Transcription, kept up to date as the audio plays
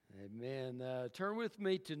Amen. Turn with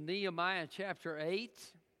me to Nehemiah chapter 8.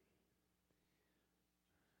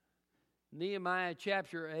 Nehemiah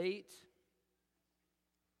chapter 8.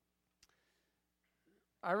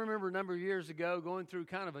 I remember a number of years ago going through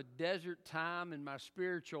kind of a desert time in my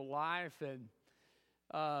spiritual life, and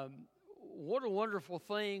what a wonderful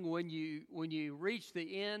thing when you reach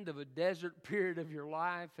the end of a desert period of your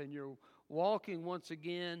life and you're walking once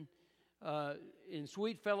again in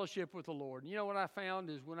sweet fellowship with the Lord. And you know what I found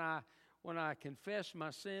is when I confessed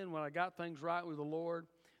my sin, when I got things right with the Lord,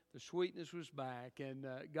 the sweetness was back, and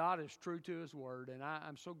God is true to His Word, and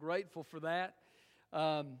I'm so grateful for that.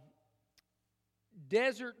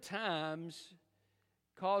 Desert times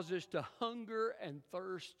cause us to hunger and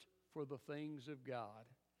thirst for the things of God.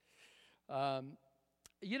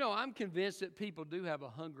 I'm convinced that people do have a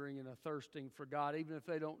hungering and a thirsting for God, even if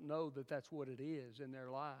they don't know that that's what it is in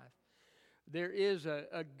their life. There is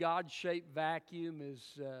a God-shaped vacuum,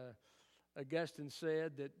 as Augustine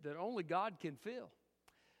said, that only God can fill.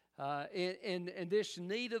 And this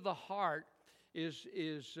need of the heart is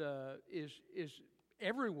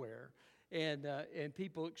everywhere, and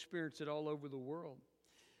people experience it all over the world.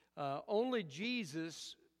 Only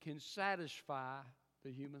Jesus can satisfy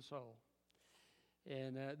the human soul.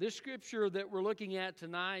 And this scripture that we're looking at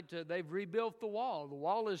tonight, they've rebuilt the wall. The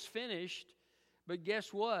wall is finished, but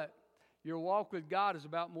guess what? Your walk with God is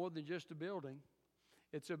about more than just a building.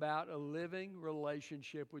 It's about a living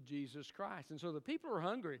relationship with Jesus Christ. And so the people are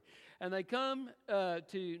hungry. And they come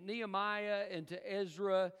to Nehemiah and to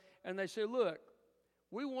Ezra, and they say, look,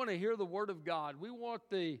 we want to hear the Word of God. We want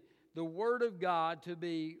the Word of God to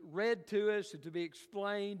be read to us and to be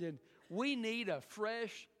explained, and we need a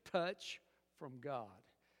fresh touch from God.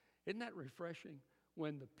 Isn't that refreshing?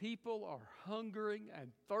 When the people are hungering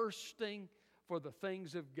and thirsting for the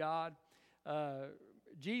things of God.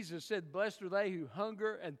 Jesus said, blessed are they who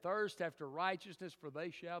hunger and thirst after righteousness, for they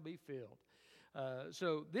shall be filled.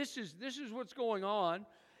 So this is what's going on,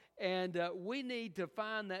 and we need to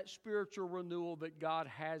find that spiritual renewal that God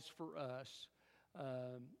has for us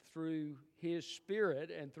through His Spirit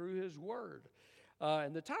and through His Word.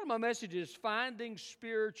 And the title of my message is Finding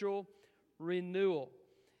Spiritual Renewal.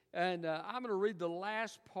 And I'm going to read the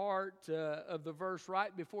last part of the verse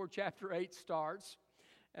right before chapter 8 starts.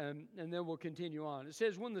 And then we'll continue on. It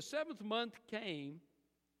says, when the 7th month came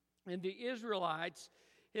and the Israelites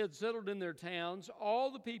had settled in their towns, all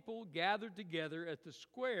the people gathered together at the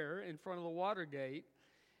square in front of the water gate,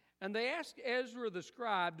 and they asked Ezra the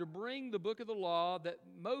scribe to bring the book of the law that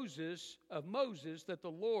Moses that the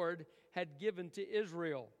Lord had given to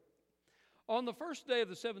Israel. On the first day of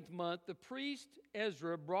the 7th month, the priest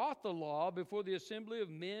Ezra brought the law before the assembly of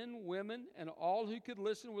men, women, and all who could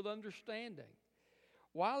listen with understanding.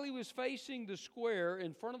 While he was facing the square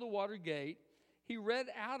in front of the water gate, he read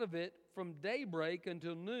out of it from daybreak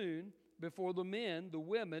until noon before the men, the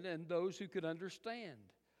women, and those who could understand.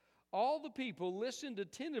 All the people listened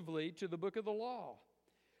attentively to the book of the law.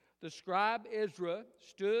 The scribe Ezra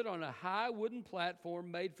stood on a high wooden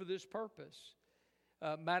platform made for this purpose.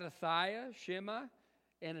 Mattathiah, Shema,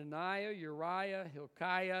 Ananiah, Uriah,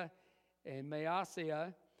 Hilkiah, and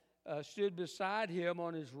Maaseiah stood beside him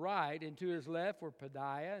on his right, and to his left were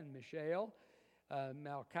Pedaiah and Mishael,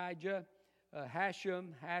 Malchijah,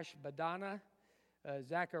 Hashem, Hashbaddanah,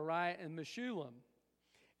 Zechariah, and Meshullam.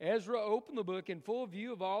 Ezra opened the book in full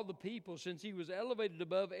view of all the people, since he was elevated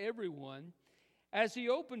above everyone. As he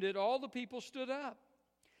opened it, all the people stood up.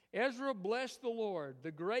 Ezra blessed the Lord,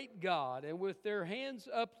 the great God, and with their hands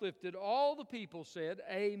uplifted, all the people said,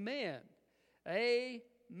 Amen,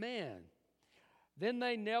 Amen. Then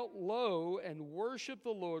they knelt low and worshiped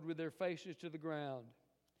the Lord with their faces to the ground.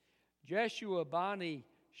 Jeshua, Bani,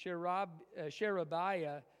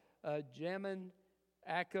 Sherebiah, Jamin,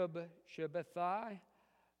 Akab, Shabbathai,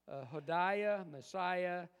 Hodiah,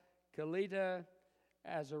 Messiah, Kelita,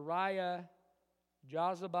 Azariah,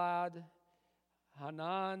 Jozabad,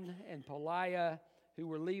 Hanan, and Peliah, who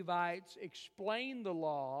were Levites, explained the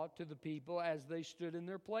law to the people as they stood in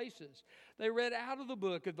their places. They read out of the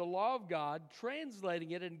book of the law of God,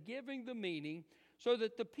 translating it and giving the meaning so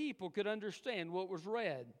that the people could understand what was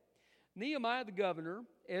read. Nehemiah the governor,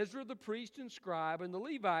 Ezra the priest and scribe, and the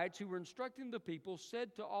Levites who were instructing the people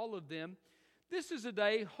said to all of them, this is a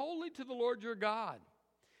day holy to the Lord your God.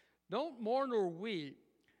 Don't mourn or weep,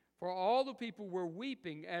 for all the people were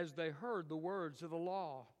weeping as they heard the words of the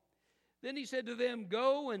law. Then he said to them,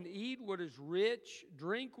 go and eat what is rich,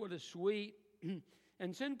 drink what is sweet,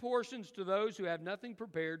 and send portions to those who have nothing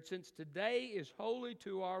prepared, since today is holy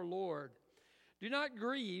to our Lord. Do not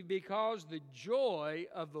grieve, because the joy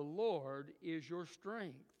of the Lord is your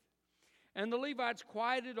strength. And the Levites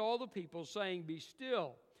quieted all the people, saying, "Be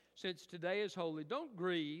still, since today is holy. Don't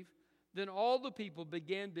grieve." Then all the people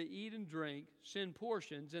began to eat and drink, send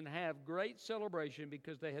portions, and have great celebration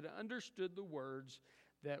because they had understood the words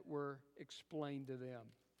that were explained to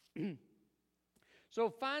them. So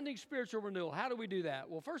finding spiritual renewal, how do we do that?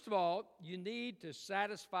 Well, first of all, you need to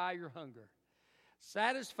satisfy your hunger.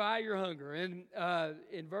 Satisfy your hunger. And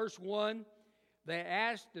in verse 1, they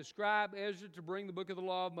asked the scribe Ezra to bring the book of the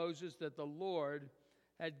law of Moses that the Lord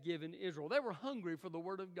had given Israel. They were hungry for the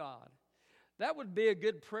word of God. That would be a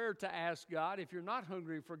good prayer to ask God. If you're not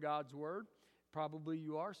hungry for God's word, probably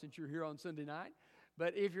you are since you're here on Sunday night.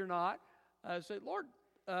 But if you're not, say, "Lord,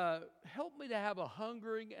 help me to have a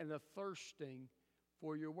hungering and a thirsting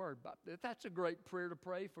for your word." But that's a great prayer to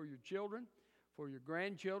pray for your children, for your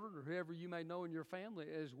grandchildren, or whoever you may know in your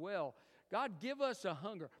family as well. God, give us a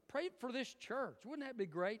hunger. Pray for this church. Wouldn't that be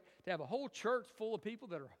great to have a whole church full of people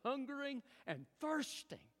that are hungering and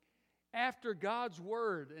thirsting after God's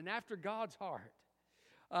word and after God's heart?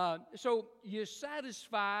 So you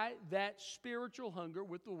satisfy that spiritual hunger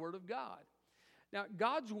with the word of God. Now,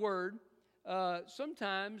 God's word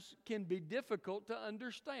sometimes can be difficult to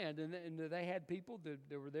understand, and they had people that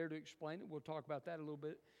were there to explain it. We'll talk about that a little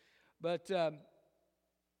bit. But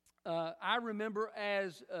I remember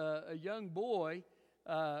as a young boy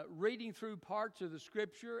reading through parts of the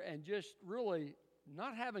Scripture and just really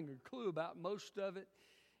not having a clue about most of it,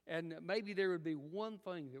 and maybe there would be one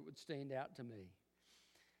thing that would stand out to me.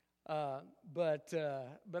 But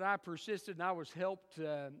I persisted, and I was helped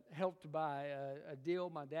by a deal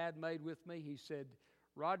my dad made with me. He said,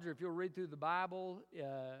 "Roger, if you'll read through the Bible,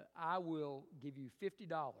 I will give you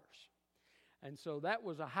 $50. And so that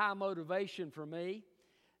was a high motivation for me.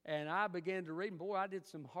 And I began to read, and boy, I did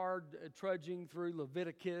some hard trudging through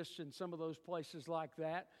Leviticus and some of those places like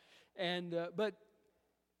that. And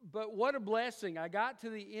but what a blessing! I got to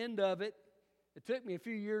the end of it. It took me a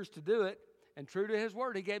few years to do it. And true to his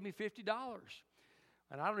word, he gave me $50.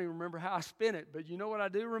 And I don't even remember how I spent it. But you know what I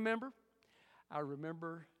do remember? I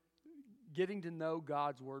remember getting to know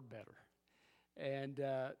God's word better. And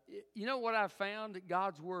you know what I've found?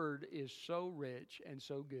 God's word is so rich and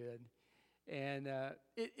so good. And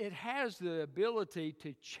it has the ability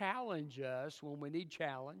to challenge us when we need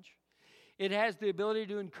challenge. It has the ability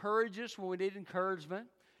to encourage us when we need encouragement,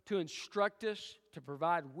 to instruct us, to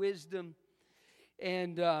provide wisdom.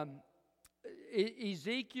 And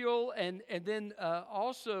Ezekiel and then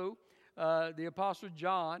also the Apostle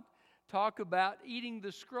John talk about eating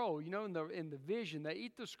the scroll. You know, in the vision, they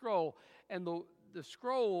eat the scroll, and the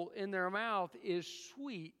scroll in their mouth is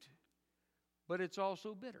sweet, but it's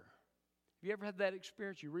also bitter. Have you ever had that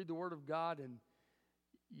experience? You read the Word of God and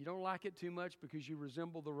you don't like it too much because you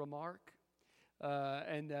resemble the remark.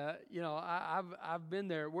 You know, I've been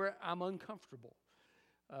there where I'm uncomfortable.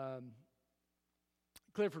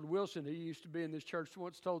 Clifford Wilson, who used to be in this church,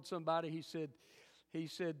 once told somebody, he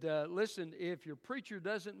said, "Listen, if your preacher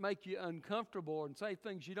doesn't make you uncomfortable and say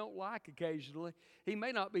things you don't like occasionally, he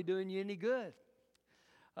may not be doing you any good."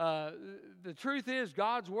 The truth is,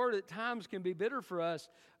 God's word at times can be bitter for us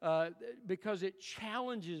because it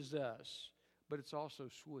challenges us, but it's also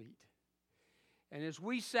sweet. And as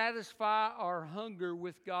we satisfy our hunger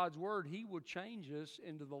with God's word, He will change us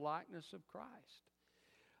into the likeness of Christ.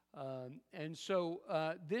 And so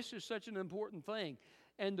this is such an important thing.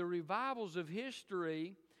 And the revivals of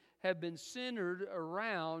history have been centered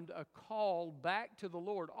around a call back to the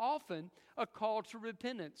Lord, often a call to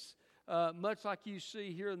repentance, much like you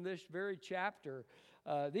see here in this very chapter.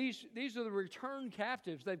 These are the returned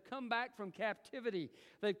captives. They've come back from captivity.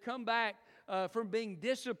 They've come back from being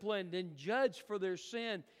disciplined and judged for their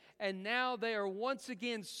sin. And now they are once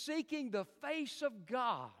again seeking the face of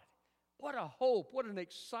God. What a hope, what an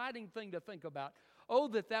exciting thing to think about. Oh,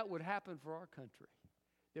 that would happen for our country,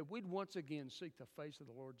 that we'd once again seek the face of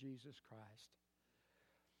the Lord Jesus Christ.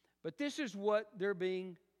 But this is what they're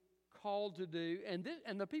being called to do, and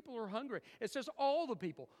the people are hungry. It says all the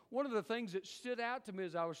people. One of the things that stood out to me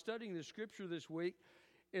as I was studying the Scripture this week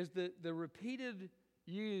is the repeated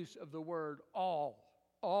use of the word all.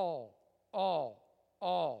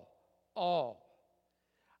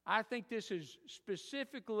 I think this is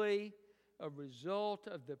specifically a result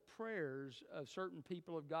of the prayers of certain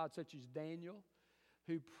people of God, such as Daniel,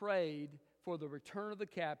 who prayed for the return of the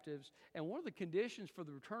captives. And one of the conditions for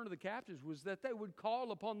the return of the captives was that they would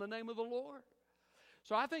call upon the name of the Lord.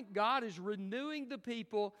 So I think God is renewing the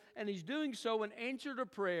people, and He's doing so in answer to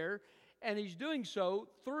prayer, and He's doing so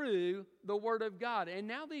through the Word of God. And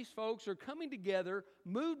now these folks are coming together,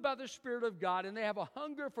 moved by the Spirit of God, and they have a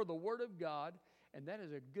hunger for the Word of God, and that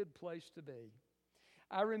is a good place to be.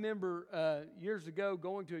 I remember years ago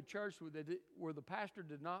going to a church where the pastor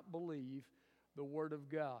did not believe the Word of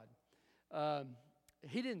God.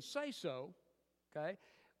 He didn't say so, okay?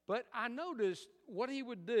 But I noticed what he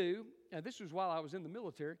would do, and this was while I was in the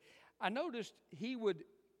military, I noticed he would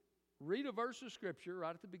read a verse of Scripture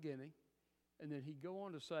right at the beginning, and then he'd go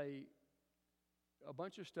on to say a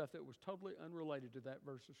bunch of stuff that was totally unrelated to that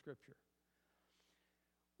verse of Scripture.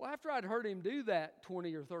 Well, after I'd heard him do that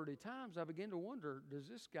 20 or 30 times, I began to wonder, does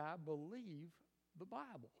this guy believe the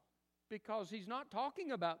Bible? Because he's not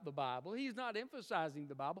talking about the Bible. He's not emphasizing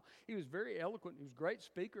the Bible. He was very eloquent. He was a great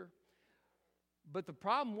speaker. But the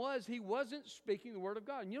problem was he wasn't speaking the Word of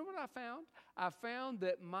God. And you know what I found? I found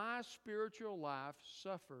that my spiritual life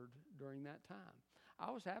suffered during that time. I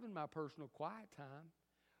was having my personal quiet time,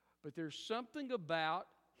 but there's something about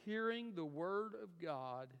hearing the Word of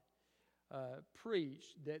God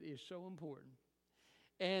preached that is so important.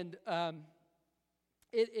 And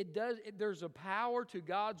there's a power to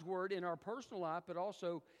God's Word in our personal life, but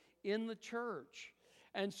also in the church.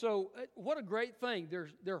 And so, what a great thing.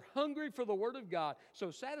 They're hungry for the Word of God.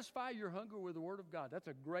 So satisfy your hunger with the Word of God. That's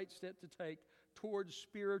a great step to take towards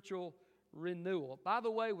spiritual renewal. By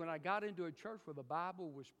the way, when I got into a church where the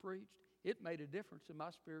Bible was preached, it made a difference in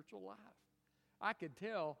my spiritual life. I could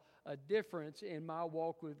tell a difference in my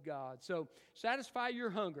walk with God. So satisfy your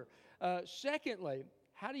hunger. Secondly,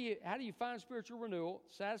 how do you find spiritual renewal?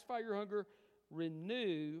 Satisfy your hunger.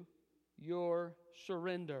 Renew your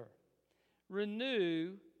surrender.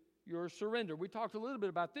 Renew your surrender. We talked a little bit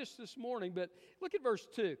about this morning, but look at verse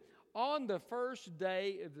 2. On the first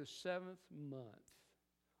day of the 7th month.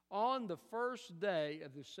 On the first day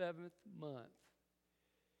of the 7th month.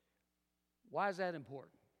 Why is that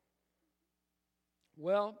important?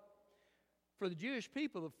 Well, for the Jewish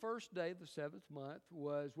people, the first day of the 7th month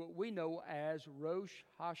was what we know as Rosh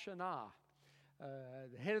Hashanah,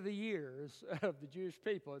 the head of the years of the Jewish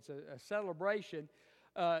people. It's a celebration.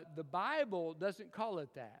 The Bible doesn't call it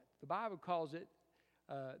that. The Bible calls it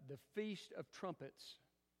the Feast of Trumpets.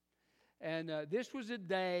 And this was a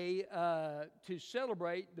day to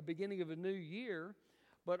celebrate the beginning of a new year,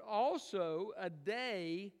 but also a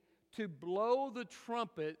day to blow the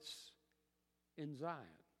trumpets in Zion.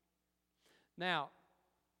 Now,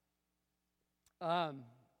 I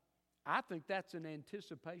think that's an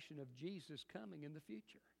anticipation of Jesus coming in the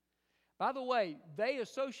future. By the way, they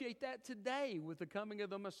associate that today with the coming of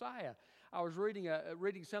the Messiah. I was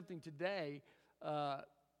reading something today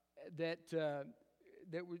that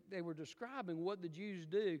they were describing what the Jews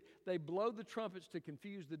do. They blow the trumpets to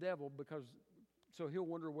confuse the devil so he'll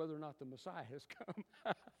wonder whether or not the Messiah has come.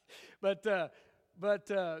 But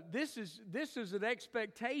this is an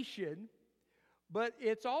expectation, but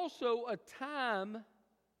it's also a time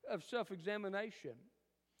of self-examination.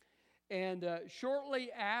 And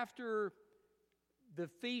shortly after the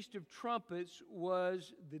Feast of Trumpets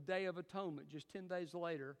was the Day of Atonement, just 10 days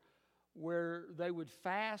later, where they would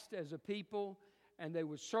fast as a people, and they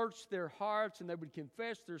would search their hearts, and they would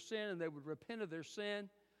confess their sin, and they would repent of their sin.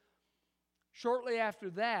 Shortly after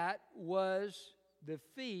that was the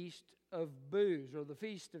Feast of Booths, or the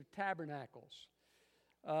Feast of Tabernacles,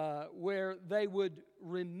 where they would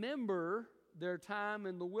remember their time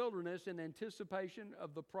in the wilderness in anticipation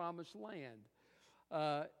of the promised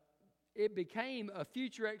land. It became a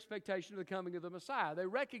future expectation of the coming of the Messiah. They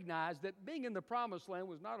recognized that being in the promised land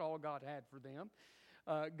was not all God had for them.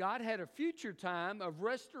 God had a future time of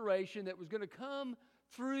restoration that was going to come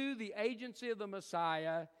through the agency of the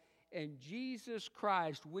Messiah, and Jesus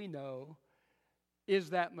Christ, we know, is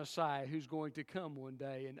that Messiah who's going to come one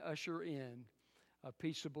day and usher in a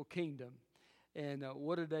peaceable kingdom. And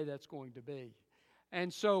what a day that's going to be.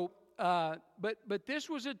 And so, but this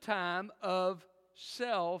was a time of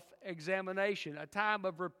self-examination, a time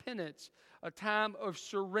of repentance, a time of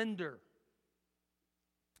surrender.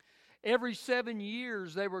 Every 7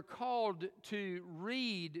 years, they were called to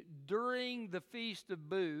read during the Feast of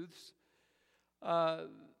Booths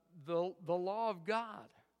the law of God.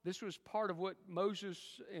 This was part of what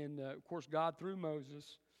Moses, and of course God through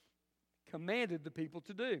Moses, commanded the people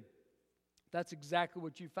to do. That's exactly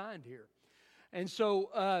what you find here. And so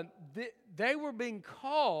they were being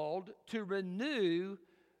called to renew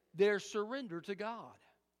their surrender to God.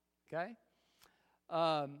 Okay?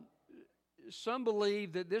 Some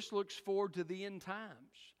believe that this looks forward to the end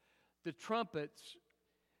times. The trumpets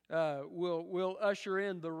will usher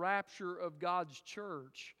in the rapture of God's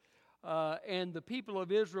church. And the people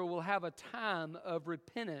of Israel will have a time of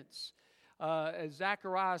repentance. As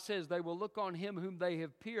Zechariah says, they will look on him whom they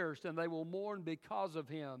have pierced, and they will mourn because of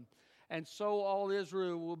him. And so all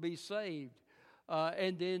Israel will be saved.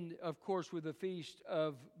 And then, of course, with the Feast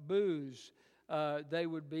of Booths, they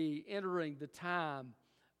would be entering the time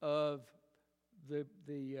of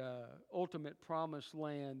the ultimate promised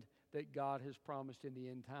land that God has promised in the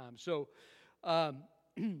end time. So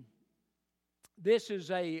this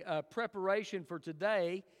is a preparation for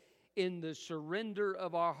today in the surrender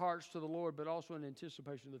of our hearts to the Lord, but also in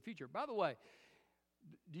anticipation of the future. By the way,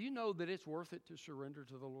 do you know that it's worth it to surrender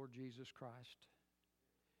to the Lord Jesus Christ?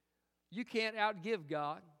 You can't outgive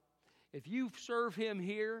God. If you serve Him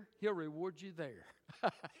here, He'll reward you there.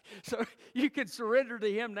 So you can surrender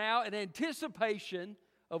to Him now in anticipation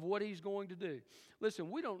of what He's going to do. Listen,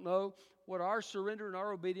 we don't know what our surrender and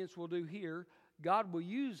our obedience will do here. God will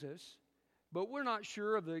use us, but we're not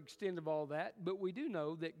sure of the extent of all that. But we do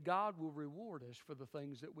know that God will reward us for the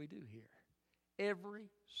things that we do here every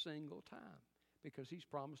single time, because He's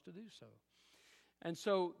promised to do so. And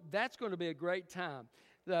so that's going to be a great time.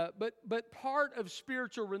 But part of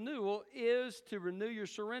spiritual renewal is to renew your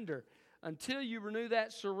surrender. Until you renew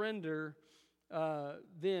that surrender,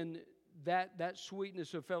 then that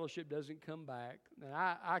sweetness of fellowship doesn't come back. And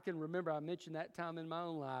I can remember I mentioned that time in my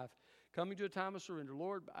own life, coming to a time of surrender.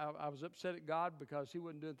 Lord, I was upset at God because He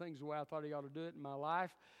wasn't doing things the way I thought He ought to do it in my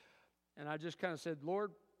life. And I just kind of said,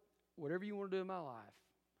 Lord, whatever you want to do in my life,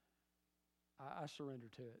 I surrender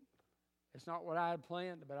to it. It's not what I had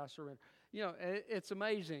planned, but I surrender. You know, it's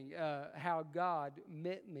amazing how God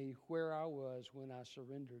met me where I was when I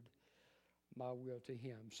surrendered my will to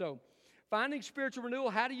Him. So, finding spiritual renewal,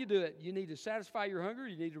 how do you do it? You need to satisfy your hunger.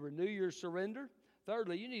 You need to renew your surrender.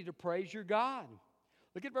 Thirdly, you need to praise your God.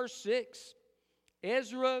 Look at verse 6.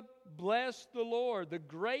 Ezra blessed the Lord, the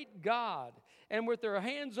great God, and with their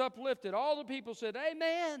hands uplifted, all the people said,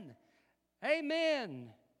 Amen, Amen.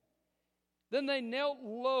 Then they knelt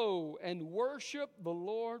low and worshiped the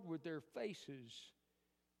Lord with their faces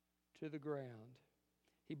to the ground.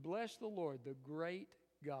 He blessed the Lord, the great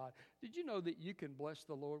God. Did you know that you can bless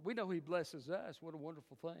the Lord? We know He blesses us. What a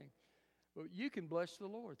wonderful thing. But you can bless the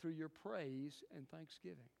Lord through your praise and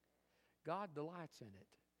thanksgiving. God delights in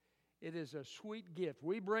it. It is a sweet gift.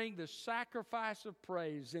 We bring the sacrifice of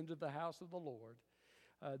praise into the house of the Lord.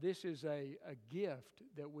 This is a gift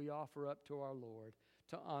that we offer up to our Lord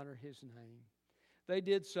to honor His name. They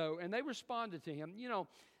did so, and they responded to Him. You know,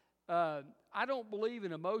 I don't believe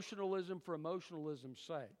in emotionalism for emotionalism's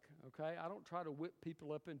sake, okay? I don't try to whip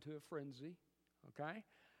people up into a frenzy, okay?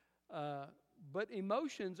 But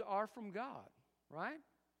emotions are from God, right?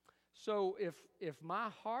 So if my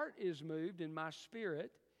heart is moved in my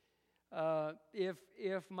spirit,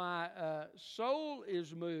 if my soul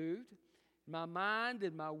is moved, my mind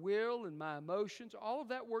and my will and my emotions, all of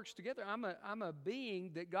that works together. I'm a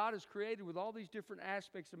being that God has created with all these different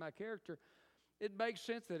aspects of my character. It makes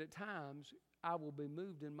sense that at times I will be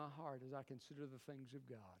moved in my heart as I consider the things of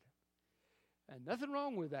God. And nothing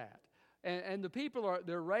wrong with that. And the people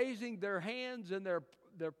they're raising their hands and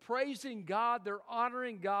they're praising God, they're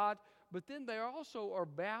honoring God, but then they also are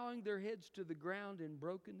bowing their heads to the ground in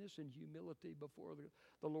brokenness and humility before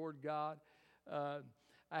the Lord God.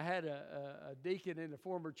 I had a deacon in a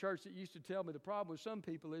former church that used to tell me the problem with some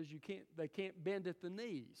people is they can't bend at the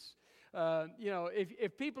knees.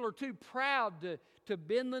 If people are too proud to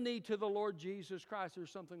bend the knee to the Lord Jesus Christ,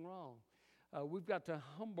 there's something wrong. We've got to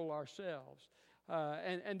humble ourselves.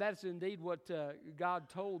 And that's indeed what God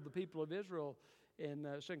told the people of Israel in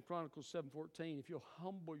 2 Chronicles 7:14. If you'll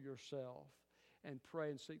humble yourself and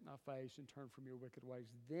pray and seek my face and turn from your wicked ways,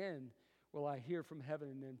 then will I hear from heaven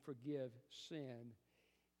and then forgive sin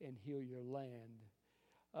and heal your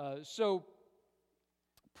land. So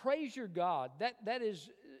praise your God. That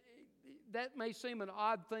may seem an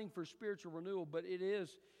odd thing for spiritual renewal, but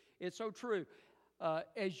it's so true.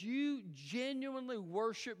 As you genuinely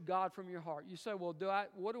worship God from your heart, you say, well,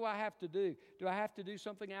 what do I have to do? Do I have to do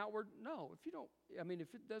something outward? No.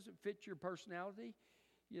 If it doesn't fit your personality,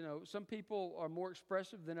 some people are more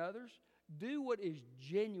expressive than others. Do what is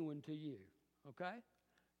genuine to you, okay?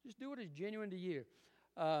 Just do what is genuine to you.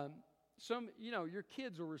 Your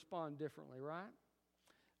kids will respond differently, right?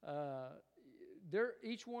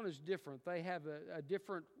 Each one is different. They have a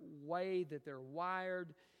different way that they're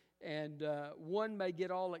wired. And one may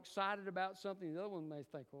get all excited about something. The other one may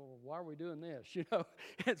think, well, why are we doing this?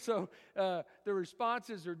 And so the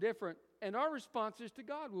responses are different. And our responses to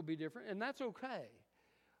God will be different. And that's okay.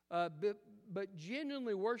 But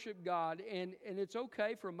genuinely worship God. And it's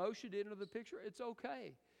okay for emotion to enter the picture. It's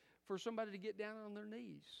okay for somebody to get down on their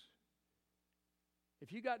knees.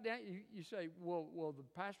 If you got down, you say, well, the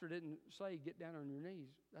pastor didn't say get down on your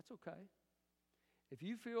knees. That's okay. If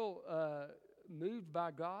you feel moved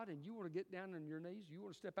by God and you want to get down on your knees, you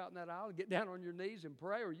want to step out in that aisle and get down on your knees and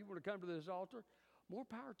pray, or you want to come to this altar, more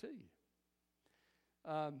power to you.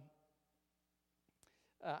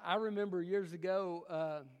 I remember years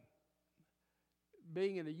ago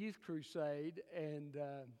being in a youth crusade, and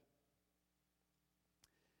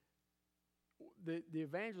the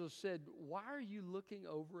evangelist said, "Why are you looking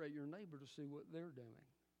over at your neighbor to see what they're doing?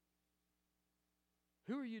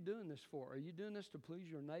 Who are you doing this for? Are you doing this to please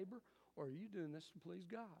your neighbor, or are you doing this to please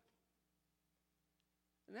God?"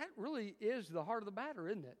 And that really is the heart of the matter,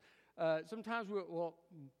 isn't it? Sometimes I don't want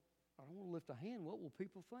to lift a hand. What will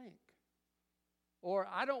people think? Or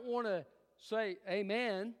I don't want to say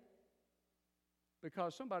amen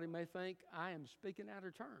because somebody may think I am speaking out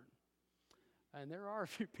of turn. And there are a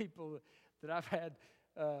few people that I've had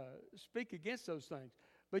speak against those things.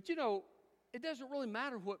 But, it doesn't really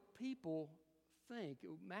matter what people think. It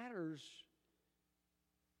matters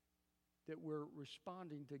that we're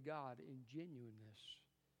responding to God in genuineness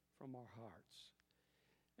from our hearts.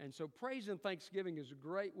 And so praise and thanksgiving is a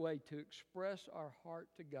great way to express our heart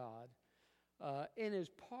to God and is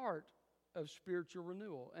part of spiritual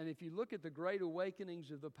renewal. And if you look at the great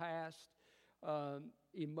awakenings of the past,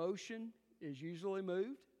 emotion is usually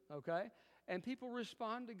moved, okay? And people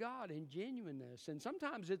respond to God in genuineness. And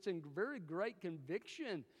sometimes it's in very great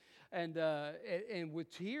conviction and with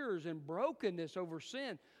tears and brokenness over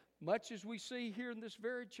sin, much as we see here in this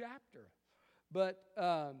very chapter. But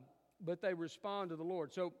they respond to the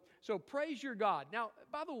Lord. So praise your God. Now,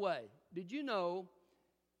 by the way, did you know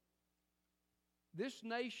this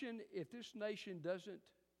nation, if this nation doesn't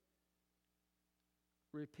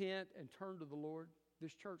repent and turn to the Lord,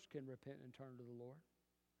 this church can repent and turn to the Lord?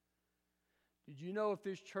 Did you know if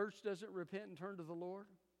this church doesn't repent and turn to the Lord,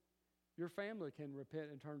 your family can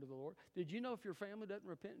repent and turn to the Lord? Did you know if your family doesn't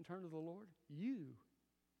repent and turn to the Lord, you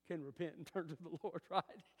can repent and turn to the Lord, right?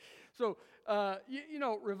 So,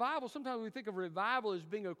 revival, sometimes we think of revival as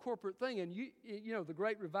being a corporate thing, and the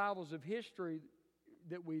great revivals of history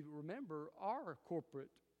that we remember are corporate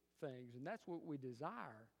things, and that's what we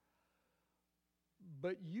desire.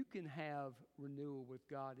 But you can have renewal with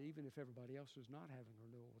God even if everybody else is not having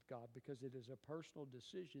renewal with God, because it is a personal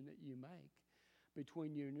decision that you make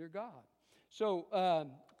between you and your God. So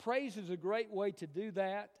praise is a great way to do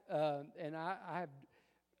that, and I have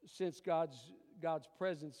sensed God's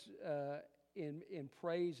presence in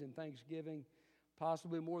praise and thanksgiving,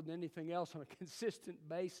 possibly more than anything else, on a consistent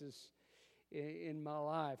basis in my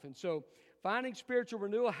life. And so finding spiritual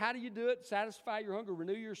renewal, how do you do it? Satisfy your hunger,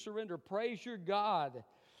 renew your surrender, praise your God,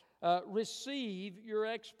 receive your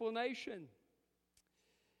explanation.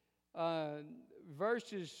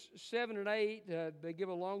 Verses 7 and 8, they give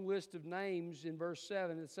a long list of names in verse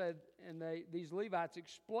 7. It said, and these Levites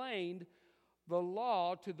explained the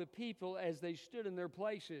law to the people as they stood in their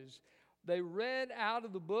places. They read out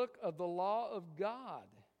of the book of the law of God,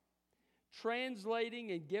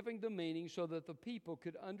 translating and giving the meaning so that the people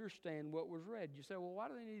could understand what was read. You say, well, why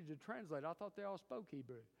do they need to translate? I thought they all spoke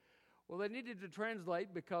Hebrew. Well, they needed to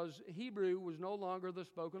translate because Hebrew was no longer the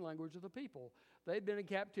spoken language of the people. They'd been in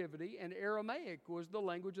captivity, and Aramaic was the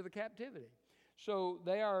language of the captivity. So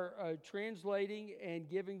they are translating and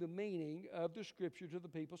giving the meaning of the Scripture to the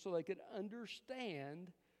people so they could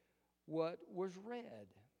understand what was read.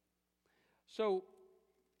 So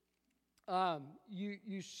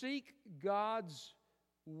you seek God's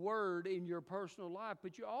Word in your personal life,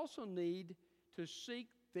 but you also need to seek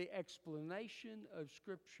the explanation of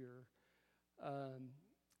Scripture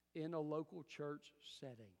in a local church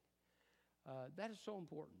setting. That is so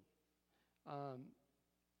important.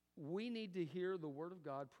 We need to hear the Word of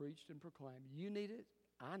God preached and proclaimed. You need it.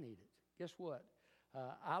 I need it. Guess what?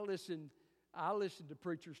 I listen to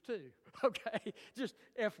preachers too. Okay, just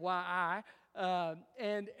FYI.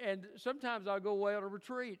 And sometimes I'll go away on a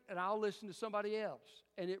retreat and I'll listen to somebody else,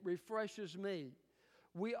 and it refreshes me.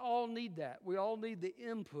 We all need that. We all need the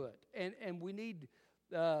input, and we need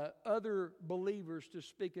other believers to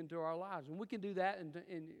speak into our lives. And we can do that, and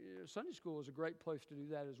Sunday school is a great place to do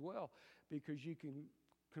that as well, because you can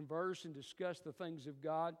converse and discuss the things of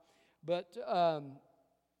God. But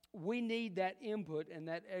we need that input and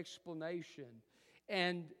that explanation.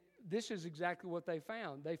 And this is exactly what they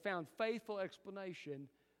found. They found faithful explanation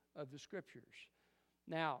of the Scriptures.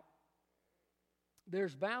 Now,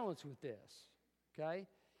 there's balance with this, okay?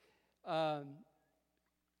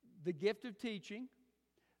 The gift of teaching,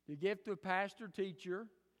 the gift of pastor-teacher,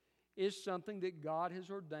 is something that God has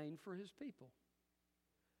ordained for His people.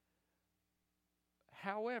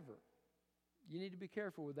 However, you need to be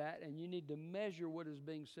careful with that, and you need to measure what is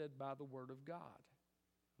being said by the Word of God,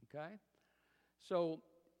 okay? So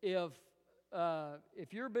if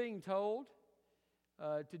if you're being told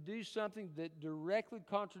to do something that directly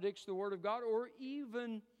contradicts the Word of God or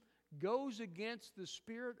even goes against the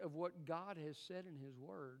spirit of what God has said in His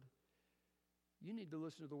Word, you need to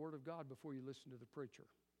listen to the Word of God before you listen to the preacher.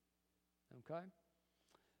 Okay?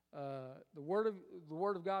 The Word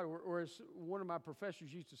of God, or as one of my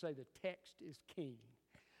professors used to say, the text is king.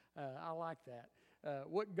 I like that.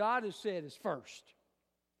 What God has said is first.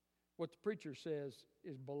 What the preacher says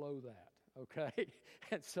is below that. Okay?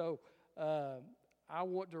 And so I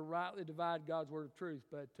want to rightly divide God's word of truth,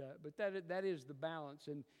 but that is the balance,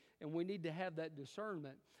 and we need to have that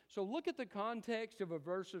discernment. So look at the context of a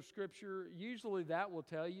verse of Scripture. Usually that will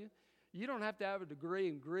tell you. You don't have to have a degree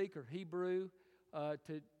in Greek or Hebrew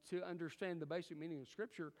to understand the basic meaning of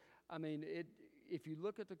Scripture. I mean, if you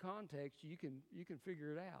look at the context, you can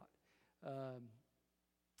figure it out.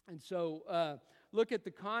 And so look at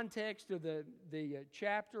the context of the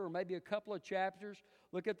chapter, or maybe a couple of chapters.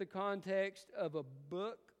 Look at the context of a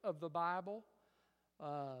book of the Bible.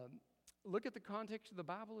 Look at the context of the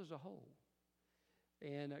Bible as a whole.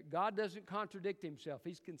 And God doesn't contradict Himself.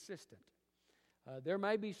 He's consistent. There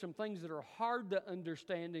may be some things that are hard to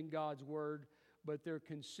understand in God's Word, but they're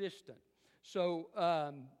consistent. So,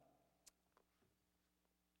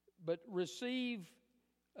 but receive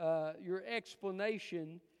your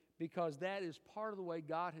explanation, because that is part of the way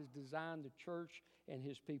God has designed the church and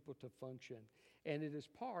His people to function. And it is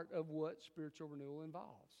part of what spiritual renewal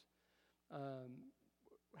involves.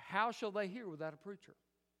 How shall they hear without a preacher?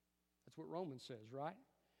 That's what Romans says, right?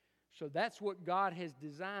 So that's what God has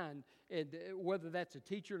designed, and whether that's a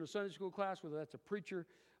teacher in a Sunday school class, whether that's a preacher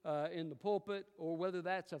in the pulpit, or whether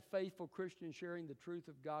that's a faithful Christian sharing the truth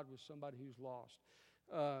of God with somebody who's lost.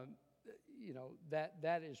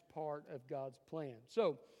 That is part of God's plan.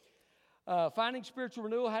 So, finding spiritual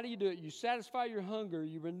renewal, how do you do it? You satisfy your hunger,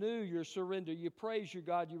 you renew your surrender, you praise your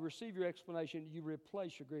God, you receive your explanation, you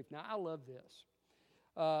replace your grief. Now, I love this.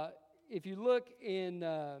 If you look in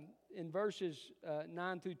verses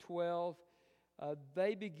 9 through 12,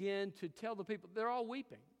 they begin to tell the people, they're all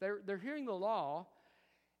weeping. They're hearing the law,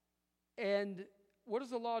 and what does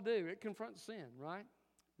the law do? It confronts sin, right?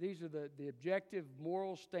 These are the objective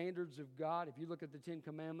moral standards of God. If you look at the Ten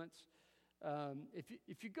Commandments,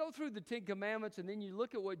 if you go through the Ten Commandments and then you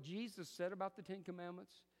look at what Jesus said about the Ten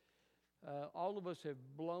Commandments, all of us have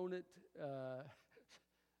blown it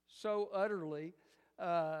so utterly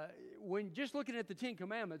when just looking at the Ten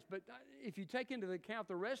Commandments. But if you take into account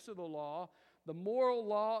the rest of the law, the moral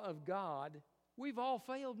law of God, we've all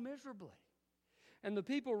failed miserably. And the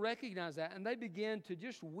people recognize that, and they began to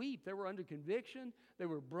just weep. They were under conviction. They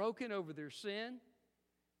were broken over their sin,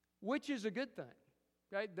 which is a good thing.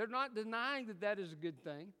 Okay? They're not denying that that is a good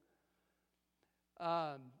thing.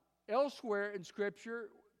 Elsewhere in Scripture,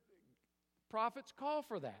 prophets call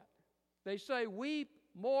for that. They say, weep,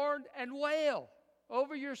 mourn, and wail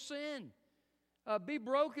over your sin. Be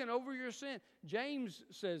broken over your sin. James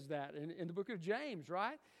says that in the book of James,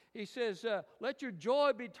 right? He says, let your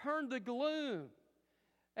joy be turned to gloom,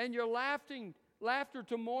 and your laughter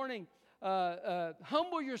to mourning.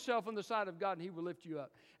 Humble yourself in the sight of God, and He will lift you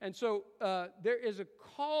up. And so there is a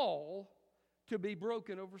call to be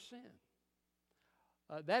broken over sin.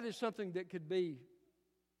 That is something that could be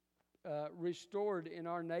restored in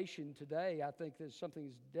our nation today. I think that's something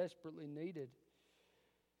that's desperately needed.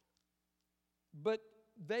 But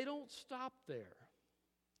they don't stop there.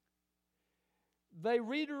 They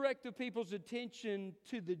redirect the people's attention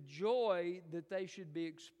to the joy that they should be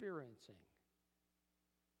experiencing.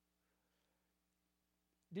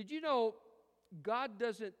 Did you know God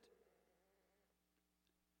doesn't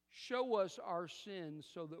show us our sins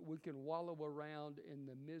so that we can wallow around in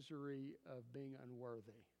the misery of being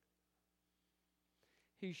unworthy?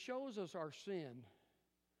 He shows us our sin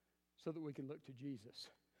so that we can look to Jesus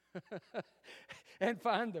and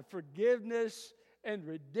find the forgiveness and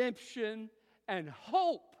redemption and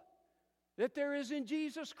hope that there is in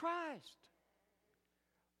Jesus Christ.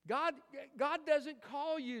 God doesn't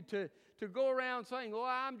call you to go around saying, well,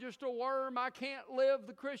 I'm just a worm, I can't live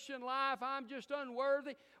the Christian life, I'm just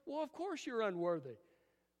unworthy. Well, of course you're unworthy.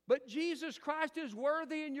 But Jesus Christ is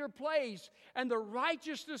worthy in your place, and the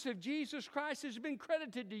righteousness of Jesus Christ has been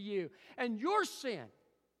credited to you, and your sin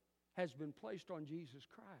has been placed on Jesus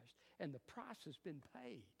Christ, and the price has been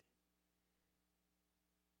paid.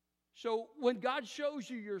 So when God shows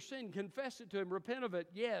you your sin, confess it to Him, repent of it,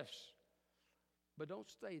 yes, but don't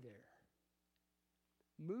stay there.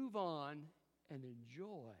 Move on and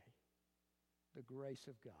enjoy the grace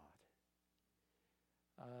of God.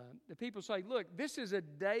 The people say, look, this is a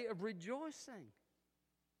day of rejoicing.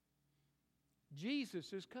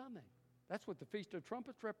 Jesus is coming. That's what the Feast of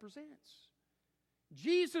Trumpets represents.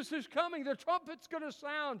 Jesus is coming. The trumpet's going to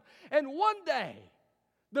sound. And one day,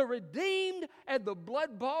 the redeemed and the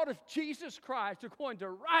blood-bought of Jesus Christ are going to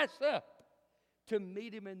rise up to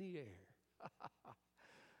meet Him in the air.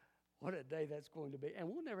 What a day that's going to be. And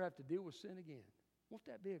we'll never have to deal with sin again. Won't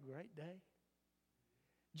that be a great day?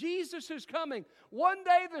 Jesus is coming. One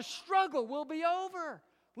day the struggle will be over.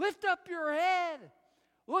 Lift up your head.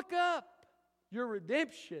 Look up. Your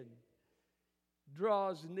redemption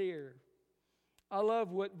draws near. I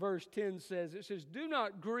love what verse 10 says. It says, do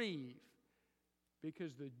not grieve,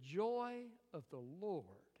 because the joy of the Lord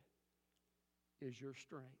is your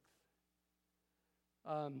strength.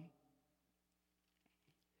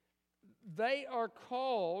 They are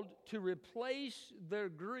called to replace their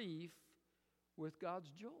grief with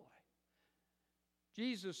God's joy.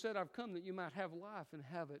 Jesus said, I've come that you might have life and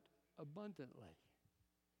have it abundantly.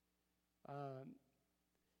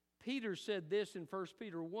 Peter said this in 1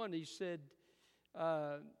 Peter 1. He said,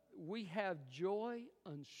 we have joy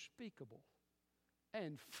unspeakable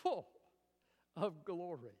and full of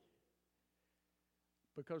glory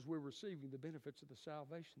because we're receiving the benefits of the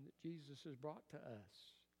salvation that Jesus has brought to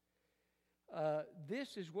us.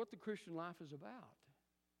 This is what the Christian life is about.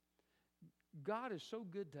 God is so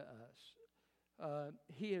good to us.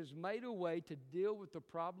 He has made a way to deal with the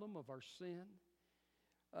problem of our sin.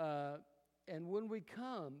 And when we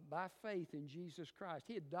come by faith in Jesus Christ,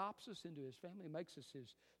 He adopts us into His family, makes us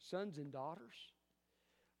His sons and daughters.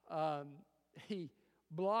 He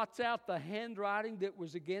blots out the handwriting that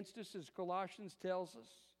was against us, as Colossians tells us.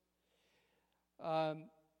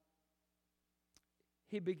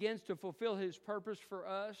 He begins to fulfill His purpose for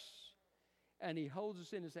us, and He holds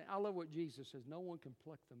us in His hand. I love what Jesus says, no one can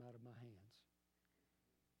pluck them out of my hands.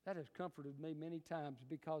 That has comforted me many times,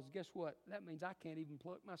 because guess what? That means I can't even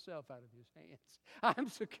pluck myself out of His hands. I'm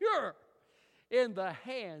secure in the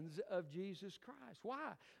hands of Jesus Christ.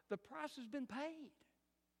 Why? The price has been paid.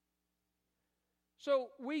 So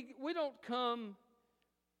we don't come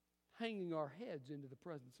hanging our heads into the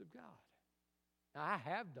presence of God. Now, I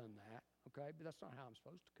have done that, okay, but that's not how I'm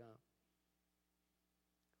supposed to come.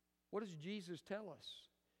 What does Jesus tell us?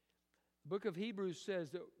 The book of Hebrews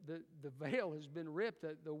says that the veil has been ripped,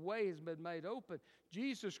 that the way has been made open.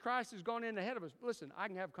 Jesus Christ has gone in ahead of us. Listen, I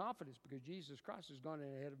can have confidence because Jesus Christ has gone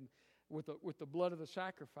in ahead of me with the blood of the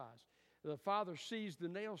sacrifice. The Father sees the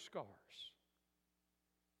nail scars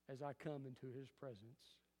as I come into His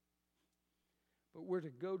presence. But we're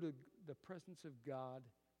to go to the presence of God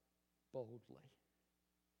boldly.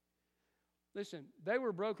 Listen, they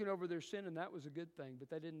were broken over their sin, and that was a good thing, but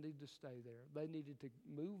they didn't need to stay there. They needed to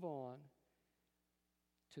move on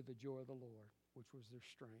to the joy of the Lord, which was their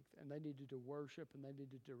strength. And they needed to worship, and they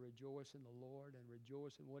needed to rejoice in the Lord and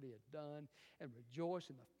rejoice in what He had done and rejoice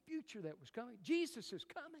in the future that was coming. Jesus is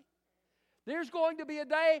coming. There's going to be a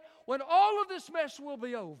day when all of this mess will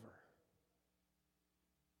be over.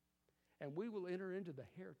 And we will enter into the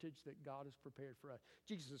heritage that God has prepared for us.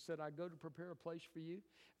 Jesus said, I go to prepare a place for you.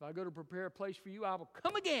 If I go to prepare a place for you, I will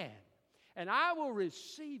come again, and I will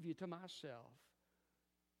receive you to myself,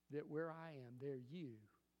 that where I am, there you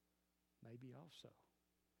may be also.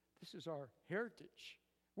 This is our heritage.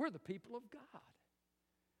 We're the people of God.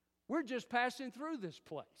 We're just passing through this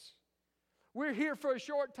place. We're here for a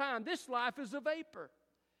short time. This life is a vapor.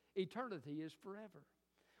 Eternity is forever.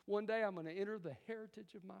 One day I'm going to enter the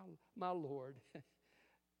heritage of my Lord,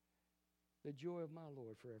 the joy of my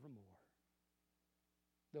Lord forevermore.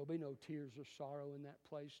 There'll be no tears or sorrow in that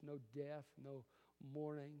place, no death, no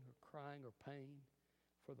mourning or crying or pain,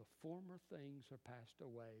 for the former things are passed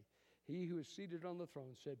away. He who is seated on the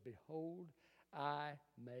throne said, behold, I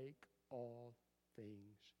make all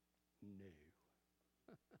things new.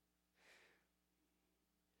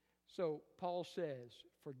 So Paul says,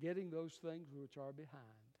 forgetting those things which are behind,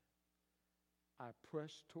 I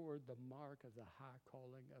press toward the mark of the high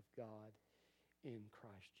calling of God in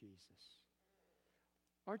Christ Jesus.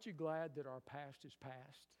 Aren't you glad that our past is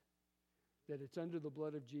past? That it's under the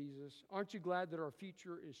blood of Jesus? Aren't you glad that our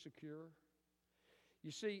future is secure?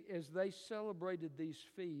 You see, as they celebrated these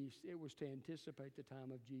feasts, it was to anticipate the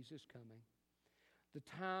time of Jesus coming. The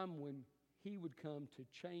time when He would come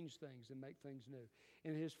to change things and make things new.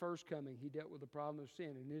 In His first coming, He dealt with the problem of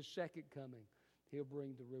sin. In His second coming, He'll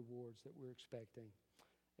bring the rewards that we're expecting.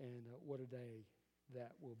 And what a day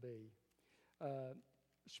that will be.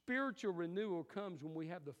 Spiritual renewal comes when we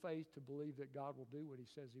have the faith to believe that God will do what He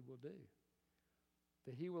says He will do.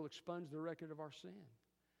 That He will expunge the record of our sin.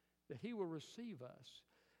 That He will receive us.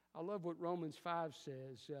 I love what Romans 5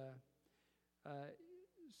 says.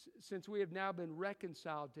 Since we have now been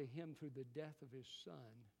reconciled to Him through the death of His Son,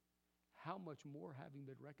 how much more, having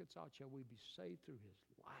been reconciled, shall we be saved through his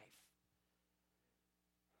life?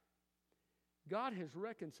 God has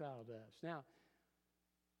reconciled us. Now,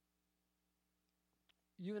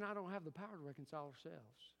 you and I don't have the power to reconcile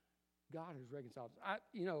ourselves. God has reconciled us.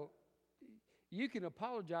 You can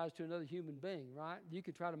apologize to another human being, right? You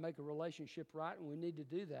can try to make a relationship right, and we need to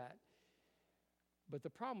do that. But the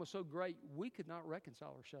problem was so great, we could not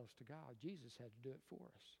reconcile ourselves to God. Jesus had to do it for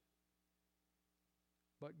us.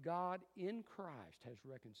 But God in Christ has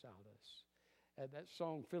reconciled us. That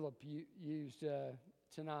song Philip used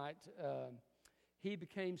tonight, he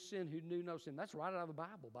became sin who knew no sin. That's right out of the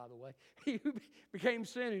Bible, by the way. He became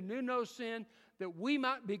sin who knew no sin, that we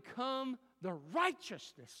might become the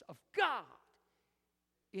righteousness of God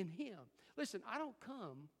in him. Listen, I don't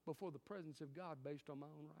come before the presence of God based on my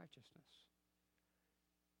own righteousness.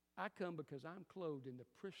 I come because I'm clothed in the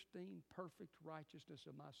pristine, perfect righteousness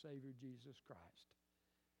of my Savior, Jesus Christ.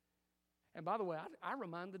 And by the way, I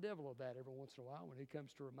remind the devil of that every once in a while when he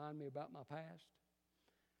comes to remind me about my past.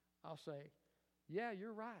 I'll say, yeah,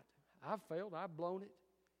 you're right. I've failed. I've blown it.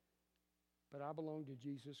 But I belong to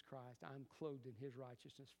Jesus Christ. I'm clothed in his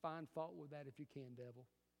righteousness. Find fault with that if you can, devil.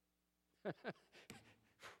 I'm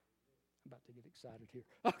about to get excited here.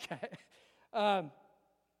 Okay.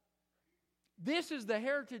 This is the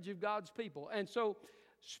heritage of God's people. And so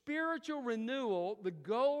spiritual renewal, the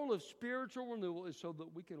goal of spiritual renewal is so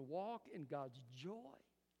that we can walk in God's joy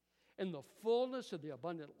and the fullness of the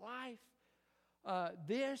abundant life.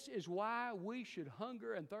 This is why we should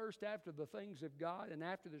hunger and thirst after the things of God and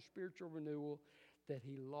after the spiritual renewal that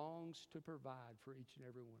he longs to provide for each and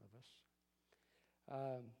every one of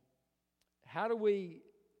us. How do we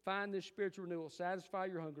find this spiritual renewal? Satisfy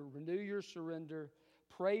your hunger, renew your surrender,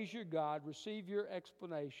 praise your God, receive your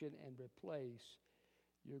explanation, and replace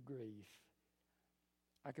your grief.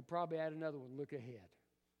 I could probably add another one. Look ahead.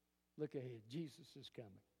 Look ahead. Jesus is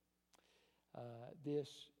coming. This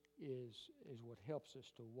is what helps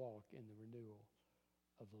us to walk in the renewal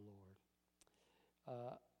of the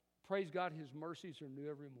Lord. Praise God, his mercies are new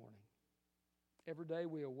every morning. Every day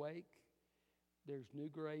we awake, there's new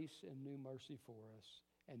grace and new mercy for us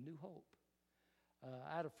and new hope.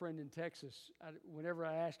 I had a friend in Texas. Whenever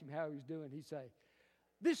I asked him how he was doing, he'd say,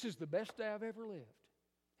 "This is the best day I've ever lived."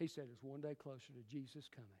 He said, "It's one day closer to Jesus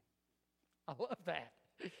coming." I love that.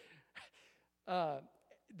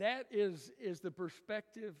 That is the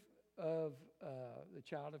perspective of the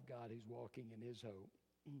child of God who's walking in his hope.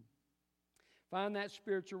 Find that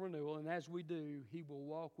spiritual renewal, and as we do, he will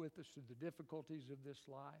walk with us through the difficulties of this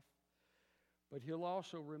life. But he'll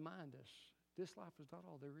also remind us, this life is not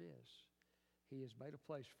all there is. He has made a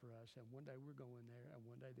place for us, and one day we're going there, and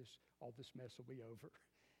one day all this mess will be over.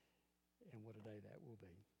 And what a day that will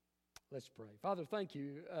be. Let's pray. Father, thank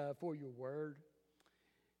you for your word.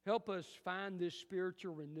 Help us find this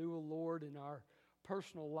spiritual renewal, Lord, in our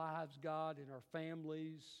personal lives, God, in our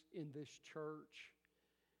families, in this church,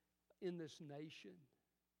 in this nation.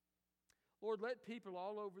 Lord, let people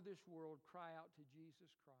all over this world cry out to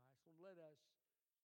Jesus Christ. Lord, let us